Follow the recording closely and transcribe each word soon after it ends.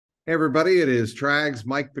Hey everybody, it is Trags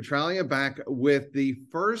Mike Petralia back with the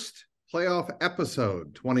first playoff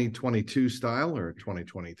episode, 2022 style or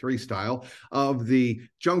 2023 style of the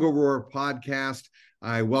JungleRoar podcast.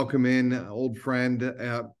 I welcome in old friend,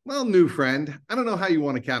 new friend. I don't know how you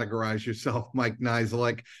want to categorize yourself, Mike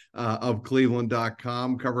Niziolek of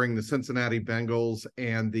Cleveland.com, covering the Cincinnati Bengals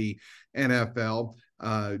and the NFL.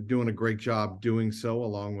 Doing a great job doing so,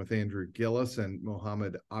 along with Andrew Gillis and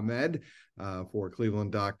Mohammed Ahmed for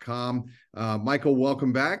Cleveland.com. Michael,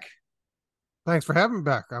 welcome back. Thanks for having me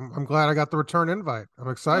back. I'm glad I got the return invite. I'm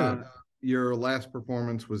excited. Your last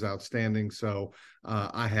performance was outstanding, so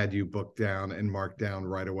I had you booked down and marked down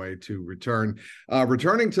right away to return.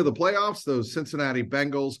 Returning to the playoffs, those Cincinnati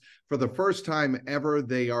Bengals, for the first time ever,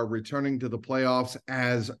 they are returning to the playoffs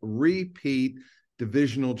as repeat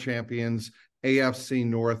divisional champions. AFC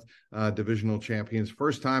North divisional champions.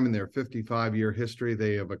 First time in their 55-year history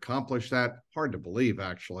they have accomplished that. Hard to believe,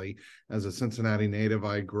 actually. As a Cincinnati native,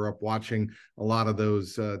 I grew up watching a lot of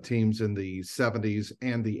those teams in the 70s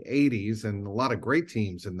and the 80s, and a lot of great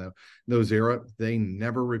teams in those era. They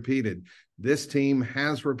never repeated. This team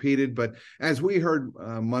has repeated, but as we heard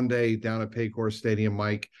Monday down at Paycor Stadium,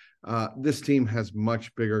 Mike, this team has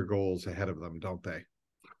much bigger goals ahead of them, don't they?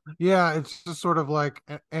 Yeah, it's just sort of like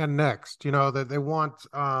and next, that they want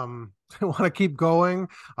they want to keep going.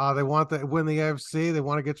 They want to win the AFC, they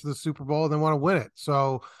want to get to the Super Bowl, and they want to win it.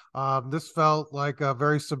 So this felt like a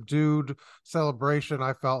very subdued celebration.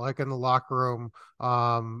 I felt like in the locker room.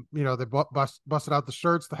 They busted out the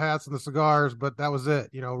shirts, the hats, and the cigars, but that was it.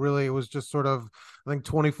 Really it was just sort of, I think,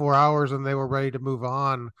 24 hours and they were ready to move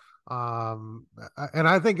on. And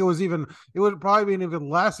I think it would probably be even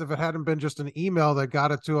less if it hadn't been just an email that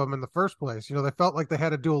got it to them in the first place. They felt like they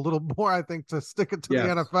had to do a little more, I think, to stick it to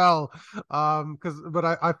the NFL. But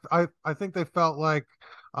I think they felt like,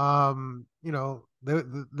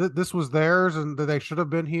 this was theirs and they should have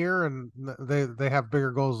been here, and they have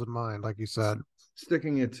bigger goals in mind, like you said.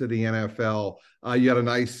 Sticking it to the NFL, you had a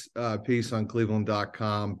nice piece on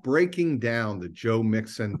Cleveland.com breaking down the Joe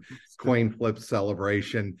Mixon coin flip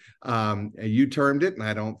celebration. You termed it, and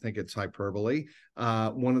I don't think it's hyperbole,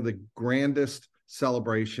 one of the grandest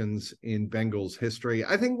celebrations in Bengals history.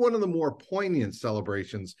 I think one of the more poignant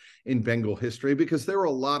celebrations in Bengal history, because there were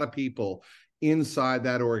a lot of people inside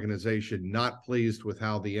that organization not pleased with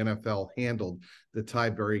how the NFL handled the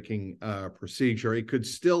tie-breaking procedure. It could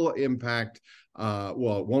still impact it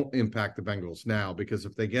won't impact the Bengals now, because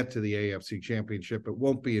if they get to the AFC Championship, it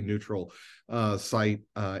won't be a neutral site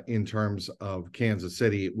in terms of Kansas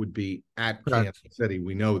City. It would be at Kansas City.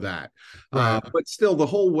 We know that. Right. But still,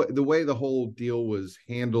 the way the whole deal was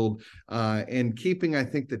handled and keeping, I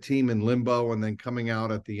think, the team in limbo and then coming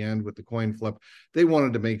out at the end with the coin flip, they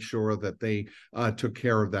wanted to make sure that they took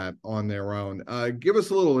care of that on their own. Give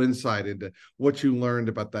us a little insight into what you learned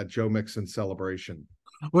about that Joe Mixon celebration.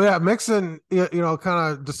 Well, yeah, Mixon, kind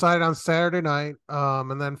of decided on Saturday night,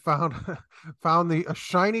 and then found a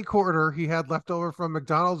shiny quarter he had left over from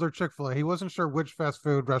McDonald's or Chick-fil-A. He wasn't sure which fast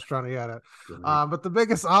food restaurant he had it. But the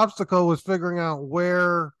biggest obstacle was figuring out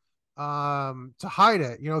where to hide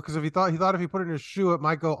it, because if he thought if he put it in his shoe, it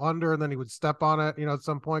might go under and then he would step on it, at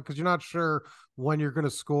some point, because you're not sure when you're going to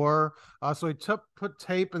score. So he put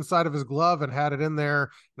tape inside of his glove and had it in there,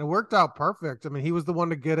 and it worked out perfect. I mean, he was the one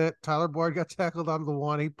to get it. Tyler Boyd got tackled on the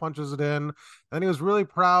one. He punches it in, and he was really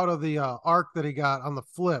proud of the arc that he got on the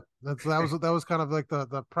flip. That was kind of like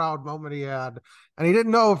the proud moment he had, and he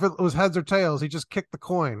didn't know if it was heads or tails. He just kicked the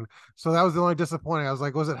coin, so that was the only disappointing. I was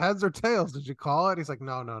like, was it heads or tails? Did you call it? He's like,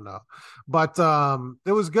 no. But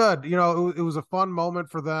it was good. It was a fun moment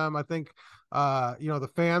for them. I think the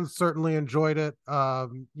fans certainly enjoyed it.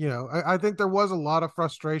 I think there was a lot of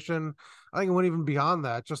frustration. I think it went even beyond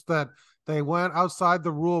that, just that they went outside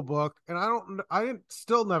the rule book. And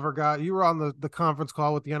still never got, you were on the conference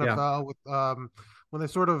call with the NFL with when they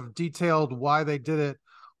sort of detailed why they did it,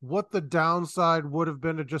 what the downside would have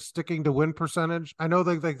been to just sticking to win percentage. I know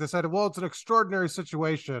they said, well, it's an extraordinary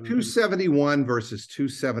situation. 271 versus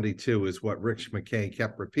 272 is what Rich McKay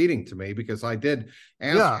kept repeating to me, because I did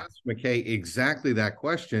ask McKay exactly that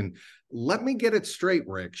question. Let me get it straight,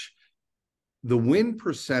 Rich. The win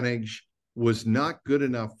percentage was not good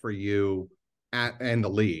enough for you and the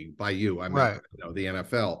league. By you, I mean, the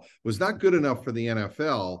NFL was not good enough for the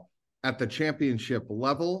NFL at the championship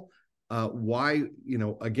level. Why,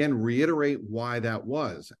 again, reiterate why that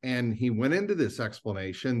was. And he went into this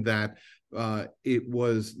explanation that it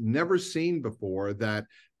was never seen before that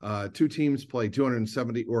two teams played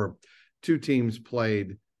 270, or two teams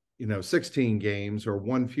played, 16 games or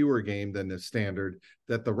one fewer game than the standard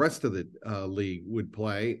that the rest of the league would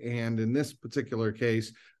play. And in this particular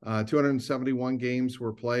case, 271 games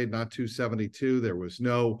were played, not 272. There was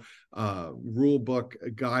no rule book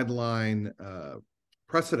guideline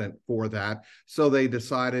precedent for that. So they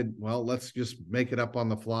decided, well, let's just make it up on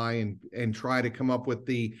the fly and try to come up with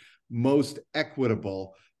the most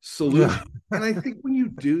equitable solution. Yeah. And I think when you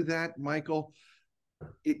do that, Michael,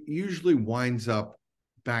 it usually winds up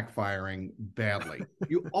backfiring badly.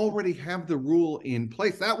 You already have the rule in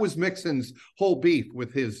place. That was Mixon's whole beef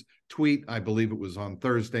with his tweet. I believe it was on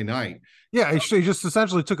Thursday night. Yeah, he just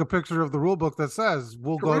essentially took a picture of the rule book that says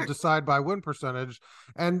we'll Correct. Go decide by win percentage.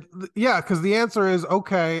 And yeah, because the answer is,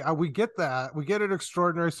 okay, we get that. We get it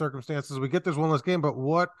extraordinary circumstances. We get this one less game, but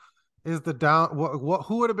what is the down?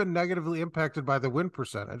 Who would have been negatively impacted by the win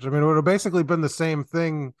percentage? I mean, it would have basically been the same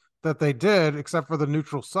thing that they did, except for the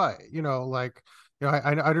neutral site.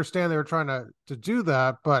 I understand they were trying to do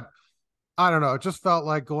that, but I don't know. It just felt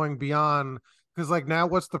like going beyond, because now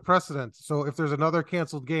what's the precedent? So if there's another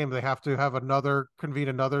canceled game, they have to have convene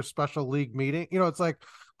another special league meeting. It's like,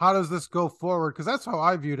 how does this go forward? Because that's how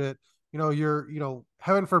I viewed it.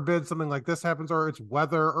 Heaven forbid something like this happens, or it's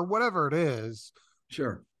weather or whatever it is.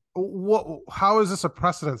 Sure. How is this a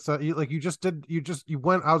precedent? So you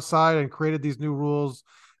went outside and created these new rules.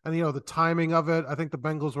 And, the timing of it, I think the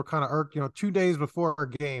Bengals were kind of irked, 2 days before a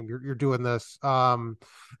game, you're doing this. And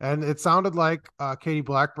it sounded like Katie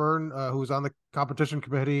Blackburn, who's on the competition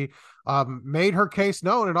committee, made her case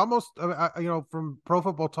known. And almost, from Pro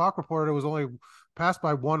Football Talk Report, it was only passed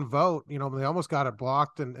by one vote. They almost got it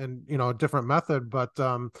blocked and a different method. But,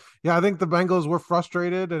 I think the Bengals were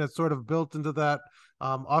frustrated, and it's sort of built into that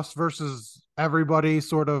us versus everybody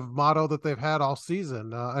sort of motto that they've had all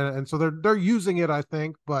season, and so they're using it, I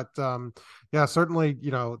think. But certainly,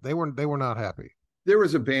 they were not happy. There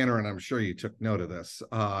was a banner, and I'm sure you took note of this,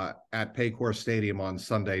 at Paycor Stadium on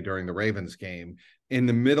Sunday during the Ravens game, in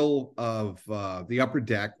the middle of the upper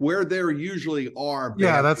deck, where there usually are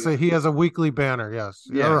banners. Yeah, he has a weekly banner. Yes,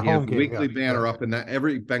 he has a weekly banner up, and that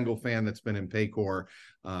every Bengal fan that's been in Paycor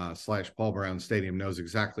 / Paul Brown Stadium knows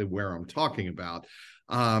exactly where I'm talking about.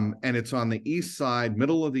 And it's on the east side,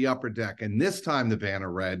 middle of the upper deck. And this time the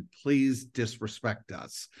banner read, "Please disrespect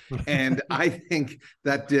us." And I think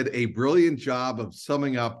that did a brilliant job of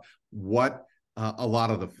summing up what a lot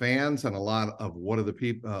of the fans and a lot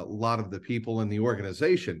of the people in the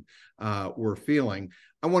organization were feeling.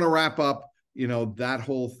 I want to wrap up, that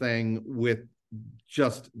whole thing with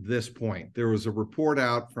just this point. There was a report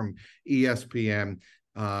out from ESPN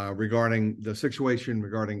regarding the situation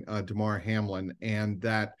regarding Damar Hamlin, and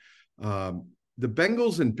that the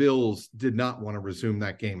Bengals and Bills did not want to resume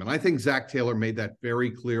that game. And I think Zach Taylor made that very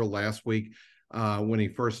clear last week when he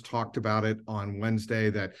first talked about it on Wednesday,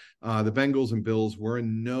 that the Bengals and Bills were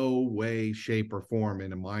in no way, shape, or form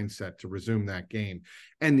in a mindset to resume that game.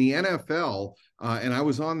 And the NFL, and I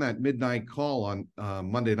was on that midnight call on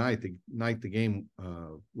Monday night, the night the game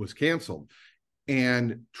was canceled,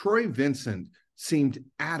 and Troy Vincent seemed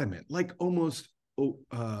adamant, like almost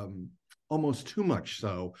too much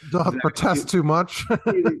so. Doth protest too much.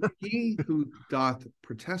 He who doth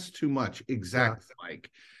protest too much, exactly, Mike.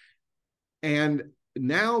 And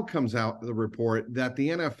now comes out the report that the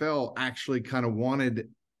NFL actually kind of wanted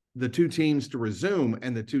the two teams to resume,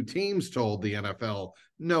 and the two teams told the NFL,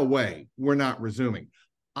 no way, we're not resuming.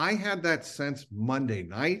 I had that sense Monday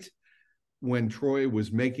night when Troy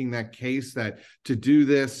was making that case that to do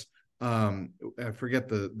this, I forget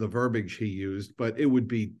the verbiage he used, but it would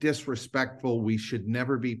be disrespectful. We should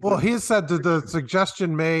never be. Well, he said that the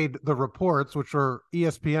suggestion made, the reports, which are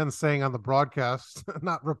ESPN saying on the broadcast,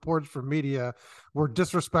 not reports from media, were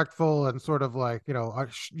disrespectful and sort of like,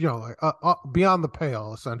 beyond the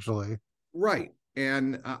pale, essentially. Right.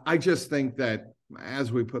 And I just think that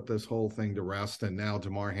as we put this whole thing to rest, and now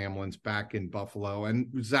Damar Hamlin's back in Buffalo, and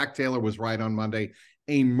Zach Taylor was right on Monday,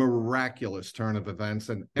 a miraculous turn of events,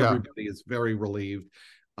 and everybody is very relieved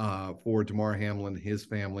for Damar Hamlin, his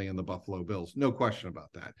family, and the Buffalo Bills. No question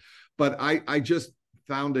about that. But I just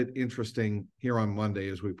found it interesting here on Monday,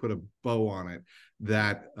 as we put a bow on it,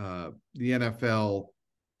 that the NFL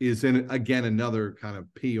is in, again, another kind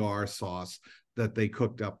of PR sauce that they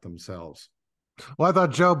cooked up themselves. Well, I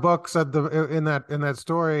thought Joe Buck said in that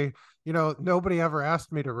story, nobody ever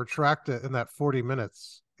asked me to retract it in that 40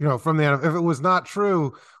 minutes. From the end, if it was not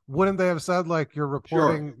true, wouldn't they have said, like, you're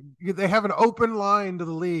reporting? Sure. They have an open line to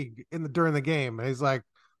the league during the game. And he's like,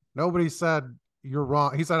 nobody said you're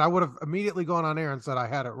wrong. He said, I would have immediately gone on air and said I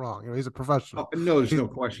had it wrong. He's a professional. Oh, no, there's no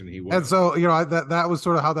question he would. And so, that was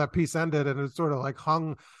sort of how that piece ended, and it sort of like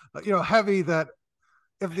hung, heavy that,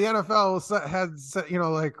 if the NFL had,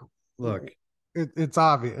 like, Look, it's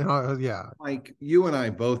obvious. Yeah. Mike, you and I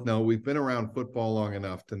both know we've been around football long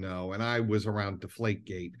enough to know, and I was around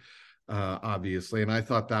Deflategate, obviously, and I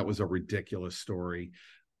thought that was a ridiculous story.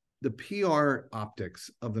 The PR optics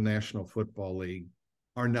of the National Football League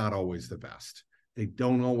are not always the best. They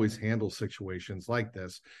don't always handle situations like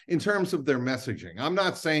this in terms of their messaging. I'm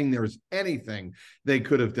not saying there's anything they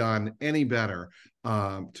could have done any better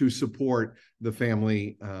to support the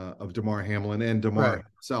family of Damar Hamlin and Damar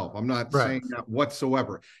himself. I'm not saying that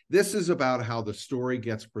whatsoever. This is about how the story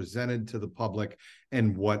gets presented to the public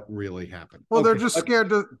and what really happened. Well, they're just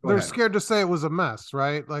scared to say it was a mess,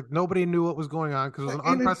 right? Like nobody knew what was going on because it was an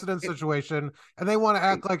unprecedented situation, and they want to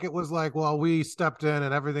act like it was like, well, we stepped in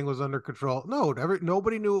and everything was under control. No,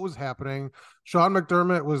 nobody knew it was happening. Sean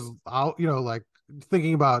McDermott was out, like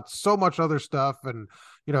thinking about so much other stuff, and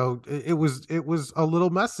it was a little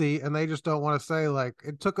messy, and they just don't want to say, like,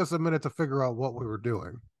 it took us a minute to figure out what we were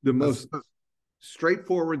doing. The most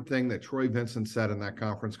straightforward thing that Troy Vincent said in that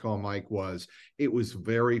conference call, Mike, was it was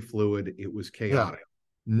very fluid. It was chaotic.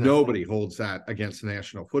 Yeah. Nobody holds that against the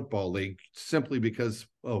National Football League simply because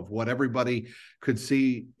of what everybody could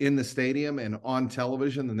see in the stadium and on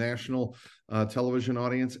television, the national television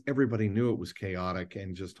audience. Everybody knew it was chaotic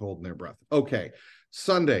and just holding their breath. Okay.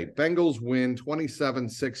 Sunday, Bengals win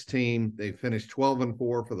 27-16. They finished 12-4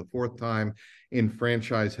 for the fourth time in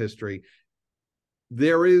franchise history.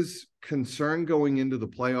 There is concern going into the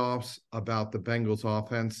playoffs about the Bengals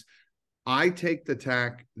offense. I take the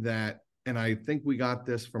tack that, and I think we got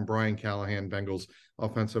this from Brian Callahan, Bengals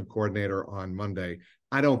offensive coordinator, on Monday.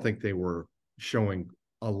 I don't think they were showing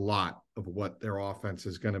a lot of what their offense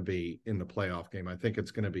is going to be in the playoff game. I think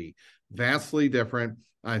it's going to be vastly different.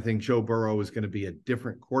 I think Joe Burrow is going to be a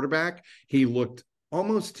different quarterback. He looked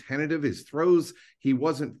almost tentative. His throws, he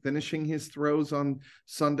wasn't finishing his throws on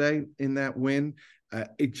Sunday in that win.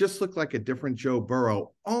 It just looked like a different Joe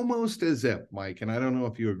Burrow, almost as if, Mike, and I don't know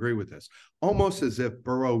if you agree with this, almost as if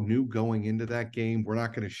Burrow knew going into that game, we're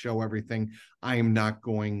not going to show everything. I am not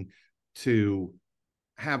going to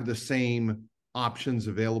have the same options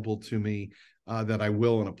available to me that I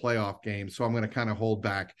will in a playoff game. So I'm going to kind of hold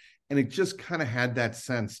back. And it just kind of had that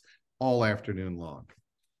sense all afternoon long.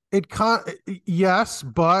 Yes,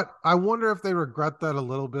 but I wonder if they regret that a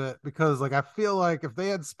little bit, because like I feel like if they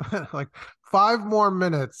had spent like 5 more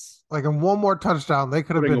minutes, like in one more touchdown, they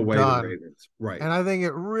could have been done. Right. And I think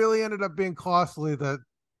it really ended up being costly that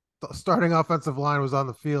the starting offensive line was on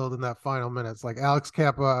the field in that final minutes. Like Alex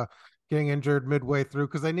Kappa getting injured midway through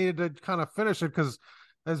because they needed to kind of finish it, because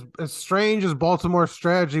as strange as Baltimore's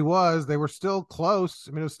strategy was, they were still close.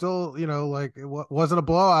 I mean, it was still, like it wasn't a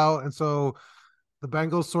blowout. And so the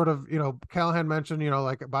Bengals sort of, Callahan mentioned,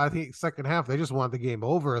 like by the second half, they just wanted the game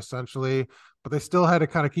over essentially, but they still had to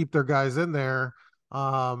kind of keep their guys in there.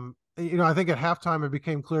 I think at halftime it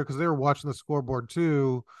became clear, because they were watching the scoreboard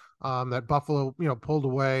too, that Buffalo, pulled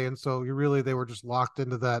away. And so they were just locked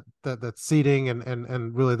into that seating,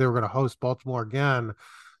 and really they were going to host Baltimore again.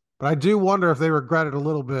 But I do wonder if they regretted a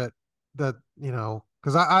little bit that,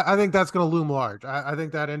 because I think that's going to loom large. I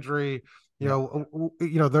think that injury, they're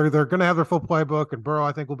going to have their full playbook, and Burrow,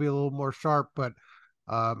 I think, will be a little more sharp, but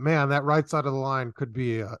man, that right side of the line could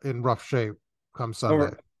be in rough shape come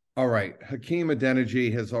Sunday. All right. Hakeem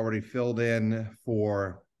Adeniji has already filled in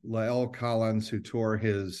for Lael Collins, who tore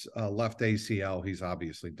his left ACL. He's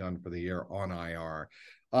obviously done for the year on IR.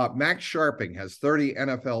 Max Sharping has 30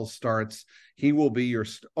 NFL starts. He will be your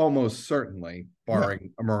almost certainly,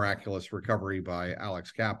 barring a miraculous recovery by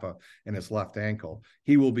Alex Kappa in his left ankle,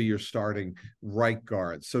 he will be your starting right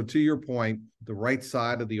guard. So to your point, the right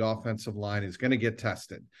side of the offensive line is going to get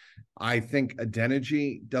tested. I think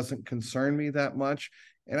Adeniji doesn't concern me that much.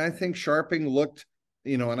 And I think Sharping looked,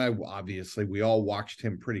 and we all watched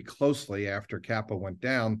him pretty closely after Kappa went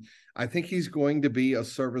down. I think he's going to be a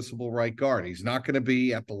serviceable right guard. He's not going to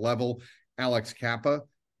be at the level Alex Kappa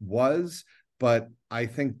was, but I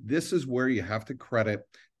think this is where you have to credit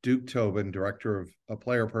Duke Tobin, director of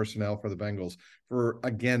player personnel for the Bengals, for,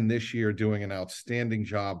 again, this year doing an outstanding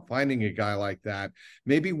job finding a guy like that,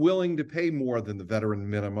 maybe willing to pay more than the veteran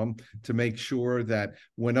minimum to make sure that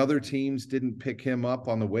when other teams didn't pick him up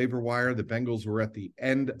on the waiver wire, the Bengals were at the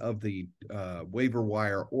end of the waiver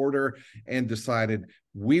wire order and decided,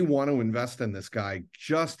 we want to invest in this guy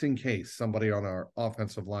just in case somebody on our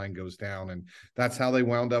offensive line goes down. And that's how they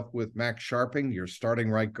wound up with Max Sharping, your starting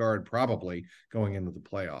right guard, probably going into the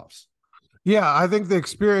playoffs. Yeah, I think the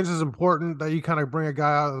experience is important that you kind of bring a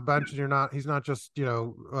guy out of the bench and he's not just,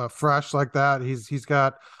 fresh like that. He's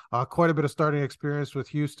got quite a bit of starting experience with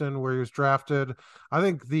Houston where he was drafted. I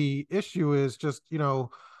think the issue is just,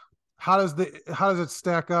 how does it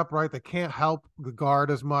stack up, right? They can't help the guard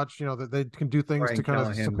as much, that they can do things to Brian kind of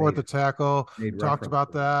Callahan support the tackle. made Talked reference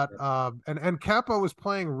about to that. that. Yep. And Kappa was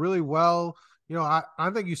playing really well. I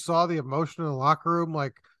think you saw the emotion in the locker room.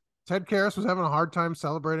 Like Ted Karras was having a hard time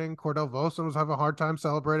celebrating. Cordell Vosen was having a hard time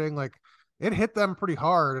celebrating. Like it hit them pretty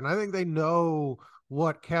hard. And I think they know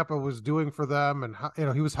what Kappa was doing for them, and how,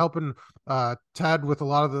 he was helping Ted with a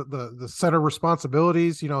lot of the center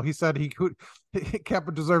responsibilities. He said he could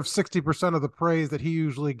Kappa deserves 60% of the praise that he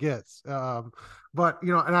usually gets. But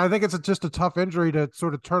and I think it's just a tough injury to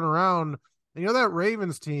sort of turn around. And, that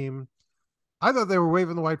Ravens team, I thought they were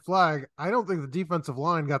waving the white flag. I don't think the defensive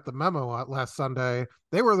line got the memo last Sunday.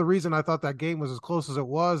 They were the reason I thought that game was as close as it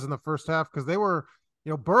was in the first half, because they were,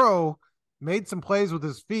 Burrow made some plays with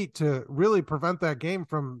his feet to really prevent that game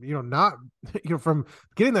from, not, from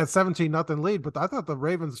getting that 17-0 lead. But I thought the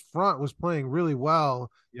Ravens front was playing really well.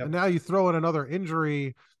 Yep. And now you throw in another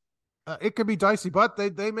injury. It could be dicey, but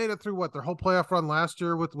they made it through their whole playoff run last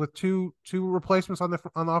year with two replacements on the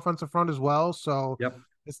offensive front as well. So Yep.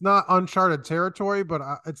 it's not uncharted territory, but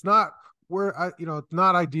it's not where it's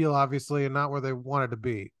not ideal, obviously, and not where they wanted to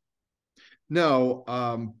be. No,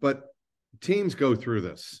 but teams go through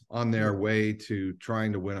this on their way to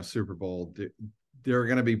trying to win a Super Bowl. There are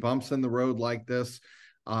going to be bumps in the road like this.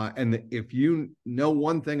 And if you know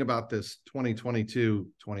one thing about this 2022-23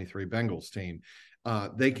 Bengals team,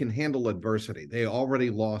 they can handle adversity. They already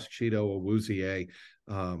lost Cheeto Awuzie,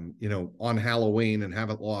 on Halloween and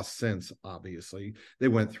haven't lost since, obviously. They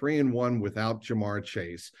went 3-1 without Jamar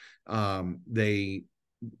Chase. They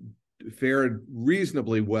fared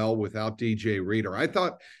reasonably well without DJ Reader. I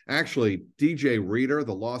thought actually DJ Reader,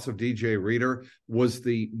 the loss of DJ Reader, was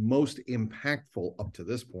the most impactful up to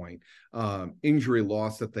this point injury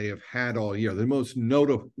loss that they have had all year. The most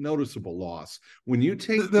noticeable loss. When you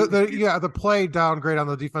take the play downgrade on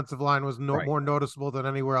the defensive line was right. more noticeable than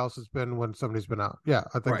anywhere else it's been when somebody's been out. Yeah,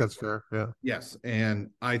 I think that's fair. Yeah. Yes, and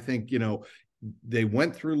I think they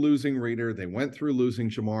went through losing Reader, they went through losing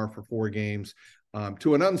Jamar for 4 games.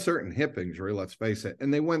 To an uncertain hip injury, let's face it.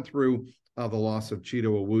 And they went through the loss of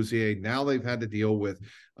Cheeto Awuzie. Now they've had to deal with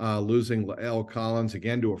losing L. Collins,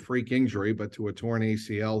 again, to a freak injury, but to a torn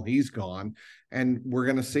ACL. He's gone. And we're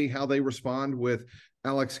going to see how they respond with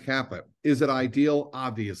Alex Kappa. Is it ideal?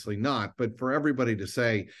 Obviously not. But for everybody to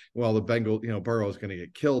say, well, the Bengals, Burrow is going to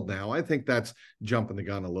get killed now, I think that's jumping the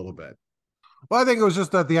gun a little bit. Well, I think it was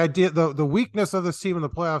just that the idea, the weakness of this team in the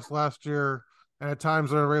playoffs last year, and at times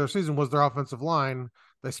during the regular season, was their offensive line.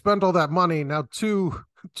 They spent all that money. Now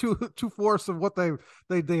two-fourths of what they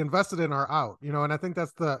invested in are out, and I think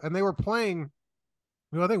and they were playing,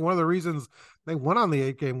 I think one of the reasons they went on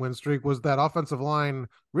the 8-game win streak was that offensive line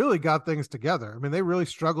really got things together. I mean, they really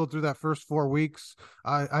struggled through that first 4 weeks.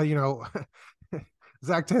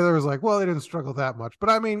 Zach Taylor was like, well, they didn't struggle that much, but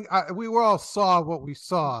I mean, we all saw what we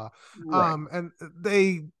saw, right. And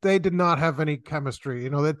they did not have any chemistry.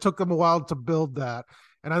 It took them a while to build that,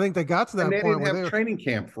 and I think they got to that point didn't where have they training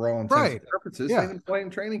camp for all intents and purposes. Yeah. They didn't play in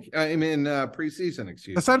preseason.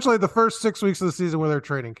 Excuse Essentially, the first 6 weeks of the season were their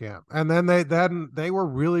training camp, and then they were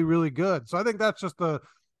really, really good. So I think that's just the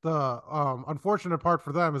unfortunate part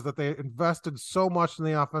for them, is that they invested so much in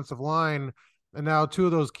the offensive line. And now 2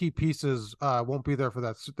 of those key pieces won't be there for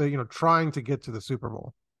that, trying to get to the Super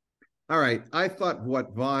Bowl. All right. I thought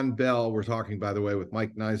what Von Bell, we're talking, by the way, with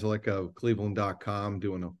Mike Niziolek of Cleveland.com,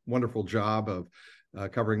 doing a wonderful job of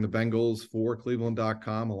covering the Bengals for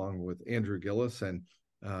Cleveland.com, along with Andrew Gillis and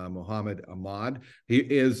Mohammed Ahmad. He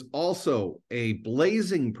is also a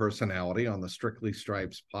blazing personality on the Strictly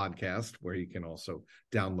Stripes podcast, where you can also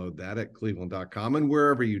download that at Cleveland.com and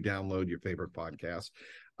wherever you download your favorite podcast.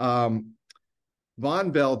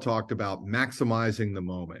 Von Bell talked about maximizing the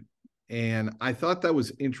moment. And I thought that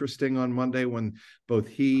was interesting on Monday when both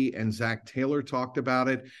he and Zach Taylor talked about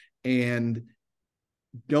it. And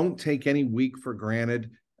don't take any week for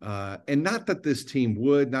granted. And not that this team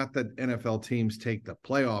would, not that NFL teams take the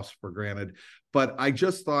playoffs for granted, but I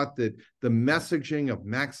just thought that the messaging of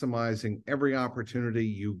maximizing every opportunity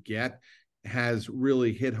you get has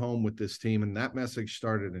really hit home with this team. And that message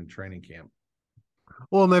started in training camp.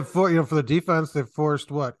 Well, and for the defense, they've forced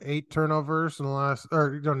 8 turnovers in the last,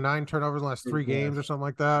 or 9 turnovers in the last 3 games or something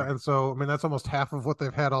like that. And so, I mean, that's almost half of what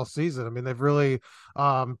they've had all season. I mean, they've really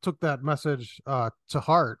took that message to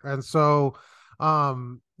heart. And so,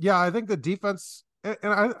 yeah, I think the defense, and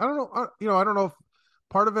I don't know, I don't know if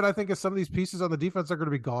part of it, I think, is some of these pieces on the defense are going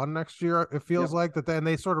to be gone next year. It feels like that, and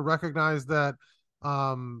they sort of recognize that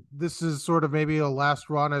this is sort of maybe a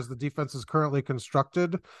last run as the defense is currently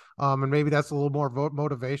constructed, and maybe that's a little more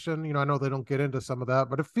motivation. I know they don't get into some of that,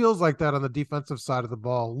 but it feels like that on the defensive side of the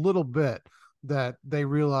ball a little bit, that they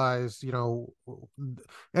realize,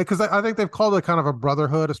 because I think they've called it kind of a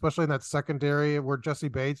brotherhood, especially in that secondary where Jesse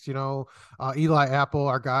Bates, Eli Apple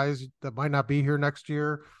are guys that might not be here next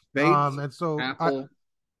year. Bates, And so Apple,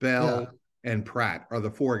 Bell, yeah. and Pratt are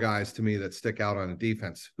the four guys to me that stick out on a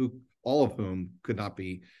defense, who all of whom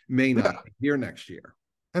may not be here next year.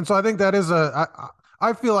 And so I think that is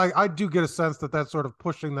I feel like I do get a sense that that's sort of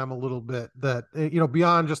pushing them a little bit, that,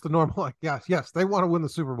 beyond just the normal, like, yes, they want to win the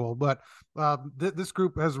Super Bowl, but this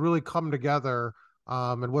group has really come together,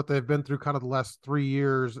 and what they've been through kind of the last 3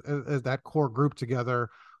 years as that core group together.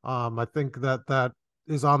 I think that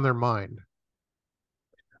is on their mind.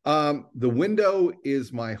 The window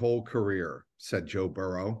is my whole career, said Joe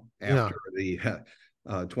Burrow after the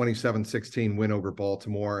 27-16 win over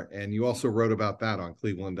Baltimore. And you also wrote about that on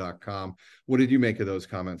Cleveland.com. What did you make of those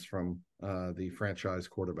comments from the franchise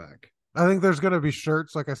quarterback? I think there's going to be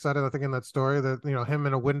shirts, like I said, I think in that story, that, him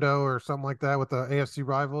in a window or something like that with the AFC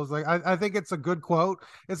rivals. Like, I think it's a good quote.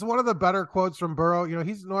 It's one of the better quotes from Burrow.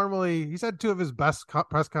 He's had two of his best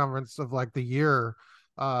press conference of like the year,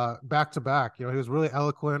 back to back. He was really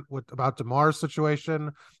eloquent about DeMar's situation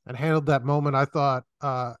and handled that moment, I thought,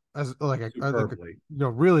 as like I think,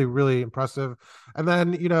 really, really impressive. And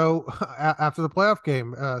then, after the playoff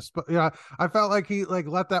game, I felt like he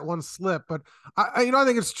let that one slip, but I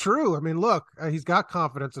think it's true. I mean, look, he's got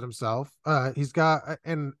confidence in himself.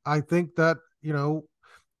 And I think that,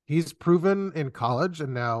 he's proven in college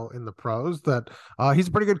and now in the pros that he's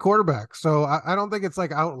a pretty good quarterback. So I don't think it's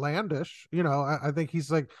like outlandish. I think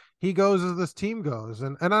he's like, he goes as this team goes.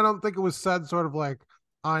 And I don't think it was said sort of like,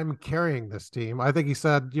 I'm carrying this team. I think he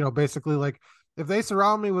said, basically like, if they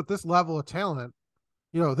surround me with this level of talent,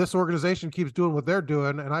 this organization keeps doing what they're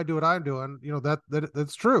doing and I do what I'm doing,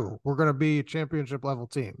 that's true. We're going to be a championship level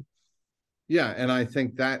team. Yeah, and I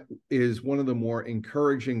think that is one of the more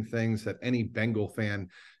encouraging things that any Bengal fan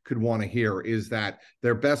could want to hear, is that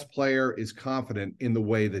their best player is confident in the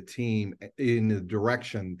way in the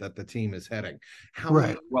direction that the team is heading.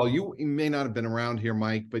 Well, you may not have been around here,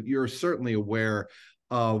 Mike, but you're certainly aware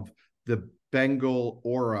of the Bengal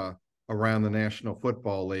aura around the National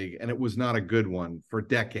Football League, and it was not a good one for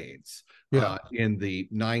decades. In the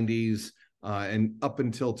 90s and up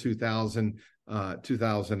until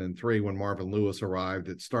 2003, when Marvin Lewis arrived,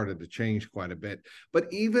 it started to change quite a bit.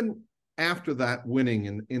 But even after that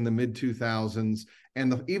winning in the mid 2000s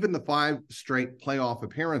and even the 5 straight playoff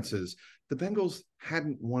appearances, the Bengals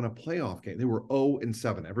hadn't won a playoff game. They were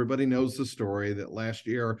 0-7. Everybody knows the story that last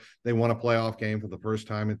year they won a playoff game for the first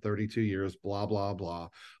time in 32 years, blah, blah, blah.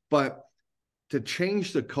 But to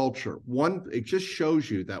change the culture, it just shows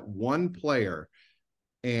you that one player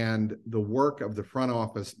and the work of the front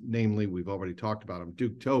office, namely, we've already talked about him,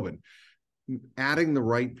 Duke Tobin, adding the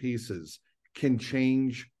right pieces can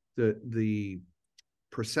change the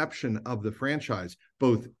perception of the franchise,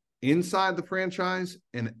 both inside the franchise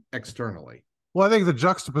and externally. Well, I think the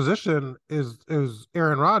juxtaposition is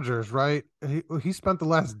Aaron Rodgers, right? He spent the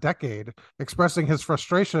last decade expressing his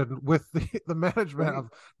frustration with the management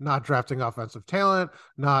of not drafting offensive talent,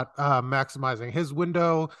 not maximizing his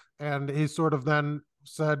window, and he sort of then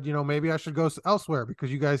said, maybe I should go elsewhere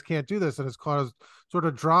because you guys can't do this, and it's caused sort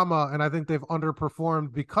of drama. And I think they've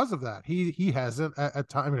underperformed because of that. He hasn't at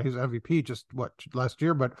time. He was MVP just last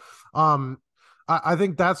year, but I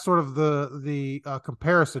think that's sort of the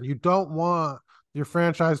comparison. You don't want your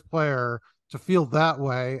franchise player to feel that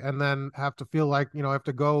way and then have to feel like, have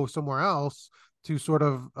to go somewhere else to sort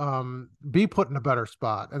of be put in a better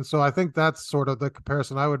spot. And so I think that's sort of the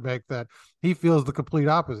comparison I would make, that he feels the complete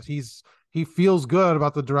opposite. He feels good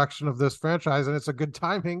about the direction of this franchise, and it's a good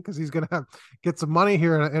timing because he's going to get some money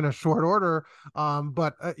here in a short order.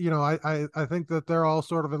 But I think that they're all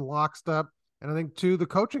sort of in lockstep. And I think too, the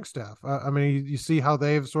coaching staff, you see how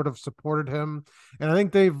they've sort of supported him, and I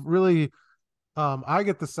think they've really, I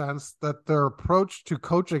get the sense that their approach to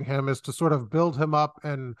coaching him is to sort of build him up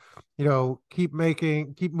and, keep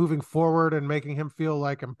moving forward and making him feel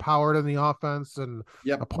like empowered in the offense and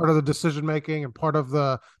a part of the decision-making and part of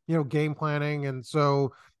the, game planning. And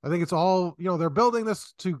so I think it's all, they're building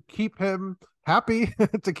this to keep him happy,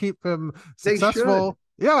 to keep him successful.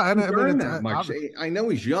 Yeah, and that much. I know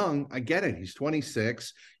he's young. I get it. He's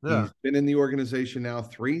 26. Yeah. He's been in the organization now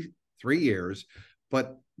three years,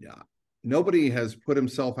 but nobody has put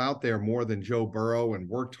himself out there more than Joe Burrow and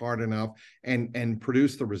worked hard enough and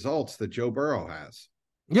produced the results that Joe Burrow has.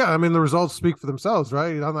 Yeah, I mean the results speak for themselves,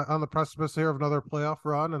 right? On the precipice here of another playoff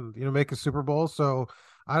run, and make a Super Bowl. So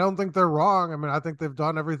I don't think they're wrong. I mean, I think they've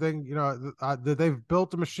done everything. They've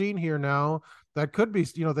built a machine here now that could be.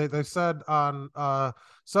 They said on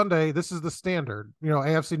Sunday this is the standard.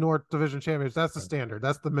 AFC North Division champions. That's the standard.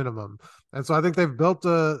 That's the minimum. And so I think they've built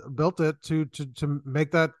it to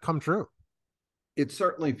make that come true. It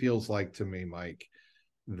certainly feels like to me, Mike,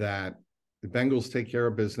 that the Bengals take care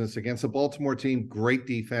of business against a Baltimore team, great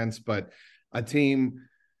defense, but a team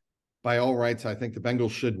by all rights, I think the Bengals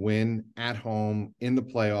should win at home in the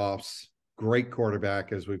playoffs. Great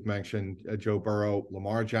quarterback, as we've mentioned, Joe Burrow.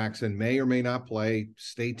 Lamar Jackson may or may not play.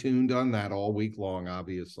 Stay tuned on that all week long,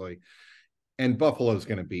 obviously. And Buffalo's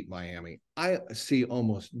going to beat Miami. I see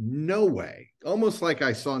almost no way, almost like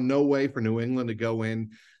I saw no way for New England to go in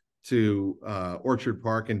to Orchard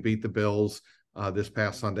Park and beat the Bills this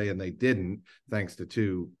past Sunday, and they didn't, thanks to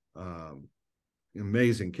two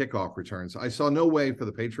amazing kickoff returns. I saw no way for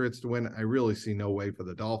the Patriots to win. I really see no way for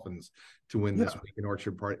the Dolphins to win this week in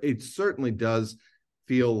Orchard Park. It certainly does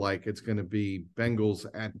feel like it's going to be Bengals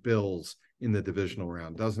at Bills in the divisional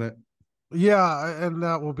round, doesn't it? Yeah, and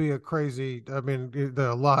that will be a crazy. I mean,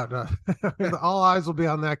 a lot. All eyes will be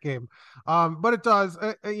on that game. But it does.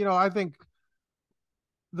 I think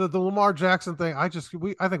the Lamar Jackson thing. I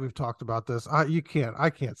think we've talked about this. I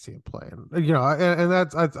can't see him playing. And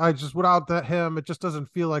that's I just without him, it just doesn't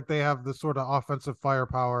feel like they have the sort of offensive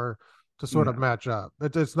firepower to sort of match up.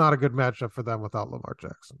 It's not a good matchup for them without Lamar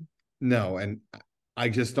Jackson. No, and I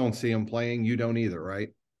just don't see him playing. You don't either, right?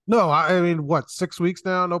 No, I mean, what, 6 weeks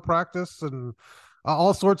now, no practice, and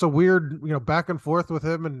all sorts of weird, back and forth with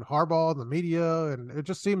him and Harbaugh and the media, and it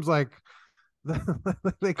just seems like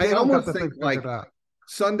they can't. I almost think like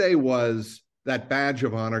Sunday was that badge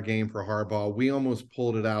of honor game for Harbaugh. We almost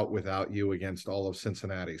pulled it out without you against all of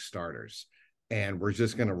Cincinnati's starters. And we're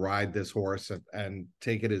just going to ride this horse and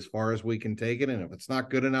take it as far as we can take it. And if it's not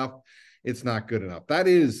good enough, it's not good enough. That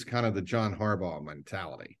is kind of the John Harbaugh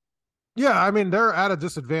mentality. Yeah, I mean, they're at a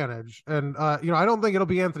disadvantage. And, I don't think it'll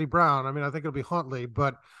be Anthony Brown. I mean, I think it'll be Huntley.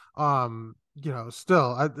 But,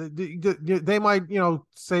 still, they might,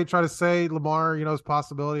 try to say Lamar, is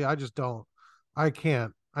possibility. I just don't. I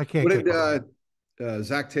can't. What did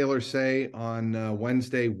Zach Taylor say on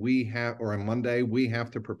Wednesday? On Monday, we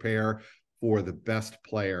have to prepare for the best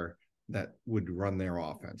player that would run their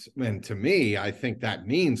offense. And to me, I think that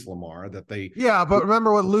means Lamar, that they. Yeah, but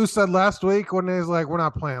remember what Lou said last week when he's like, "We're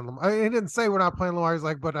not playing Lamar." He didn't say we're not playing Lamar. He's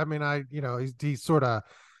like, but I mean, he's sort of.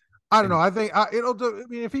 I don't know. I think it'll do. I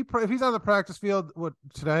mean, if he's on the practice field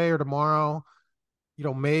today or tomorrow,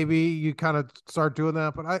 maybe you kind of start doing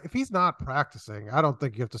that. But if he's not practicing, I don't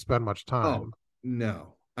think you have to spend much time. Oh,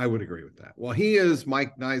 no, I would agree with that. Well, he is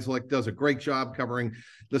Mike Niziolek, does a great job covering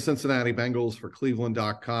the Cincinnati Bengals for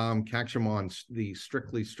Cleveland.com. Catch him on the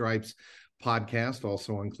Strictly Stripes podcast,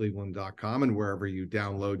 also on Cleveland.com and wherever you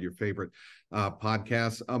download your favorite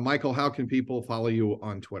podcasts. Michael, how can people follow you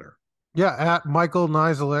on Twitter? Yeah, at Michael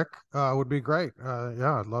Niziolek would be great.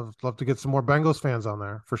 I'd love to get some more Bengals fans on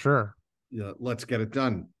there for sure. Yeah, let's get it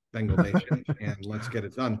done, Bengal Nation, and let's get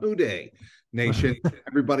it done. Hooday, Nation.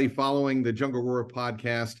 Everybody following the JungleRoar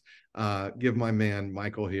podcast, give my man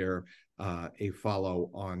Michael here a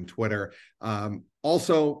follow on Twitter.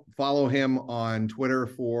 Also, follow him on Twitter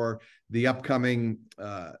for the upcoming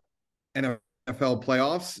NFL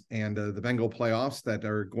playoffs and the Bengal playoffs that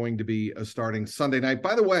are going to be starting Sunday night.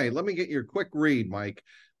 By the way, let me get your quick read, Mike,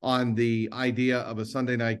 on the idea of a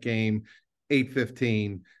Sunday night game,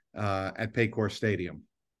 8:15 at Paycor Stadium.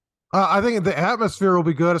 I think the atmosphere will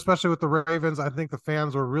be good, especially with the Ravens. I think the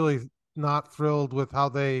fans were really not thrilled with how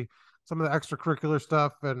some of the extracurricular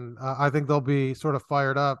stuff, and I think they'll be sort of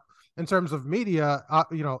fired up. In terms of media,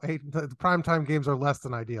 the primetime games are less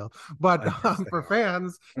than ideal, but for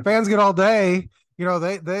fans get all day. They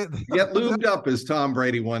get lubed up, as Tom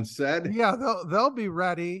Brady once said. Yeah, they'll be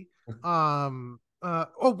ready. One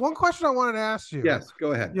question I wanted to ask you. Yes,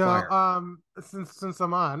 go ahead. Since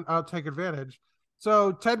I'm on, I'll take advantage.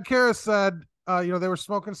 So Ted Karras said, they were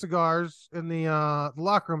smoking cigars in the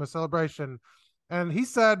locker room, a celebration, and he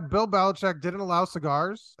said Bill Belichick didn't allow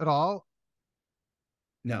cigars at all.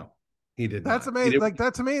 No, he did. That's amazing. Like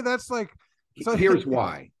that to me, that's like. So here's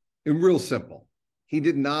why. And real simple. He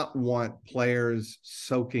did not want players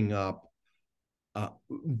soaking up,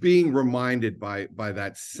 being reminded by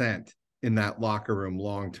that scent in that locker room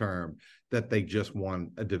long term that they just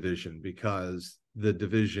won a division, because the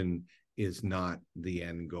division is not the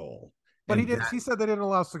end goal. But he said they didn't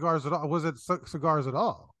allow cigars at all. Was it cigars at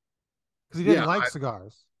all? Because he didn't like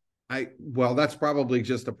cigars. Well, that's probably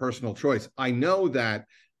just a personal choice. I know that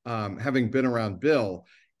having been around Bill,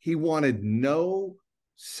 he wanted no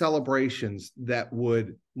celebrations that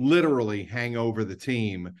would literally hang over the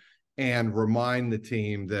team and remind the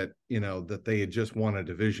team that, that they had just won a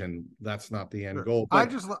division. That's not the end goal.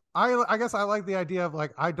 But I guess I like the idea of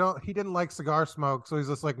like, he didn't like cigar smoke. So he's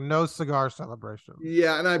just like, no cigar celebration.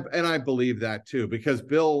 yeah, and I believe that too, because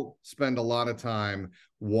Bill spent a lot of time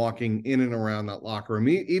walking in and around that locker room.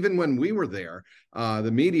 Even when we were there,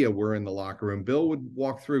 the media were in the locker room. Bill would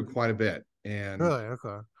walk through quite a bit. And Really?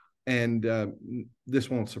 Okay. And this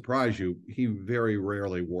won't surprise you. He very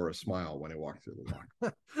rarely wore a smile when he walked through the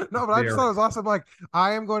locker. No, but I just thought it was awesome. Like,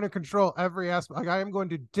 I am going to control every aspect. Like, I am going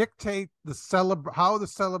to dictate how the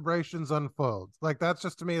celebrations unfold. Like, that's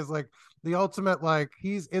just to me is like the ultimate. Like,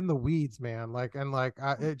 he's in the weeds, man. Like, and like,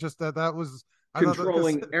 it just that was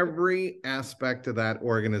controlling every aspect of that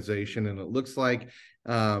organization, and it looks like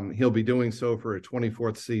he'll be doing so for a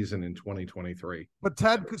 24th season in 2023. But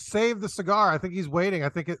Ted saved the cigar. I think he's waiting. I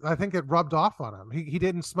think it rubbed off on him. He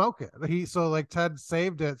didn't smoke it. So like Ted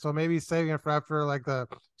saved it. So maybe he's saving it for after like the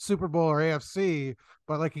Super Bowl or AFC.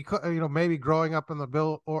 But like he could, maybe growing up in the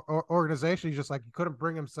Bill organization, he's just like he couldn't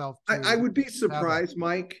bring himself to. I would be surprised,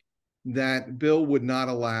 Mike, that Bill would not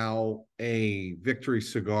allow a victory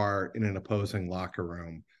cigar in an opposing locker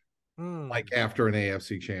room, like after an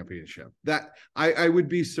AFC championship. That I would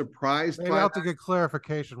be surprised. Maybe I'll have to get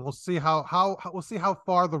clarification. We'll see how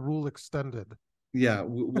far the rule extended. Yeah,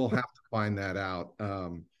 we'll have to find that out.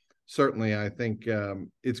 Certainly, I think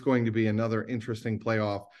it's going to be another interesting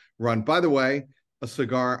playoff run. By the way, a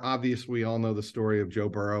cigar. Obviously, we all know the story of Joe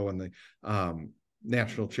Burrow and the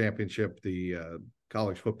national championship, the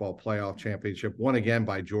college football playoff championship, won again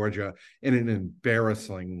by Georgia in an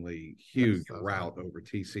embarrassingly huge rout over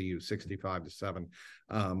TCU, 65-7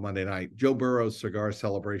 Monday night. Joe Burrow's cigar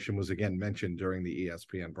celebration was again mentioned during the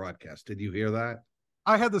ESPN broadcast. Did you hear that?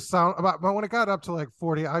 I had the sound about, but when it got up to like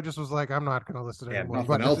 40, I just was like, I'm not going to listen anymore.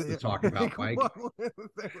 Nothing else to talk about, Mike.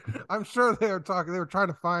 I'm sure they were trying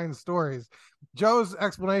to find stories. Joe's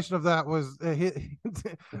explanation of that was that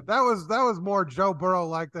was more Joe Burrow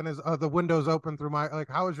like than his the windows open through my, like,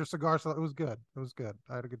 how was your cigar? So it was good. It was good.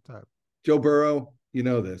 I had a good time. Joe Burrow,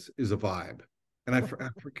 this is a vibe. And I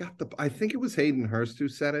forgot I think it was Hayden Hurst who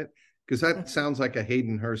said it, because that sounds like a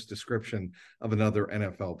Hayden Hurst description of another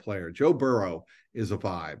NFL player. Joe Burrow is a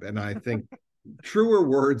vibe. And I think truer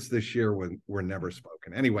words this year were never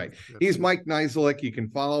spoken. Anyway, he's Mike Niziolek. You can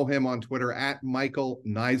follow him on Twitter at Michael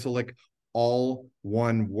Niziolek, all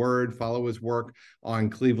one word. Follow his work on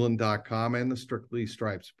Cleveland.com and the Strictly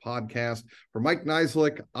Stripes podcast. For Mike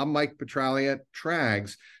Niziolek, I'm Mike Petralia,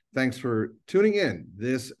 Trags. Thanks for tuning in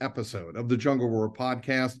this episode of the JungleRoar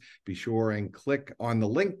podcast. Be sure and click on the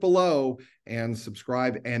link below and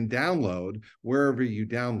subscribe and download wherever you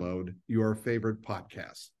download your favorite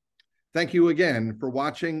podcasts. Thank you again for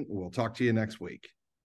watching. We'll talk to you next week.